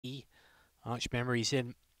Arch Memory's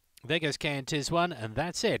in. There goes KN1, and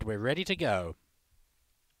that's it. We're ready to go.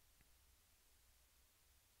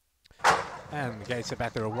 And the gates are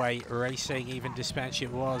back, they're away racing. Even dispatch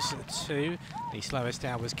it was too. The slowest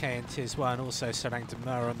out was KN1. Also Sarang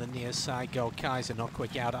Demur on the near side. Gold Kaiser not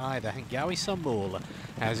quick out either. Hangawi Sambul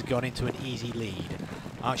has gone into an easy lead.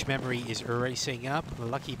 Arch Memory is racing up.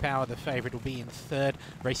 Lucky Power, the favourite, will be in third.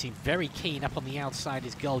 Racing very keen up on the outside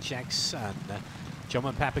is Guljak Sun. John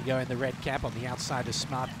and Papago in the red cap on the outside of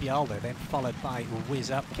Smart Bjol. They're then followed by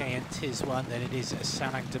Whiz Up, KN1. Then it is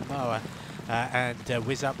Sarang Demur. And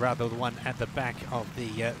Whiz Up, rather, the one at the back of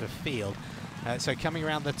the field. So coming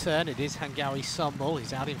around the turn, it is Hangawi Sambul.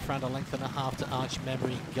 He's out in front, a length and a half to Arch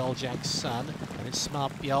Memory, Guljak Sun. And it's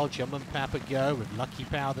Smart Bjol, Jumman Papago, with Lucky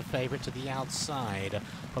Power, the favourite, to the outside.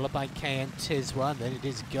 Followed by KN1. Then it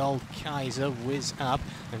is Gold Kaiser, Whiz Up,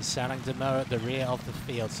 and Sarang Demur at the rear of the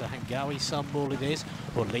field. So Hangawi Sambul it is,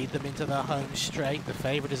 will lead them into the home straight. The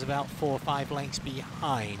favourite is about 4 or 5 lengths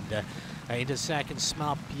behind. Into second,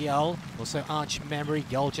 Smart Bjol, also Arch Memory,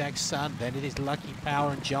 Guljak Sun, then it is Lucky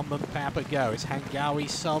Power and Jumban Papago. It's Hangawi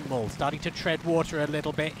Sambul starting to tread water a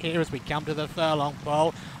little bit here as we come to the furlong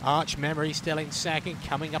pole. Arch Memory still in second,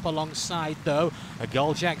 coming up alongside though. A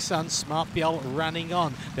Guljak Sun, Smart Bjol running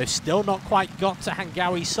on. They've still not quite got to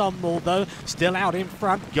Hangawi Sambul though, still out in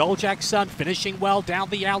front. Guljak Sun finishing well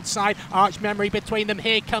down the outside. Arch Memory between them,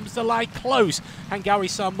 here comes the line close. Hangawi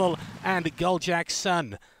Sambul and Guljak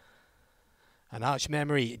Sun. And Arch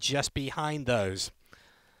Memory just behind those.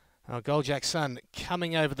 Now Guljak Sun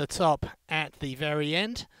coming over the top at the very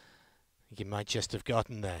end. I think he might just have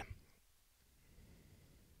gotten there.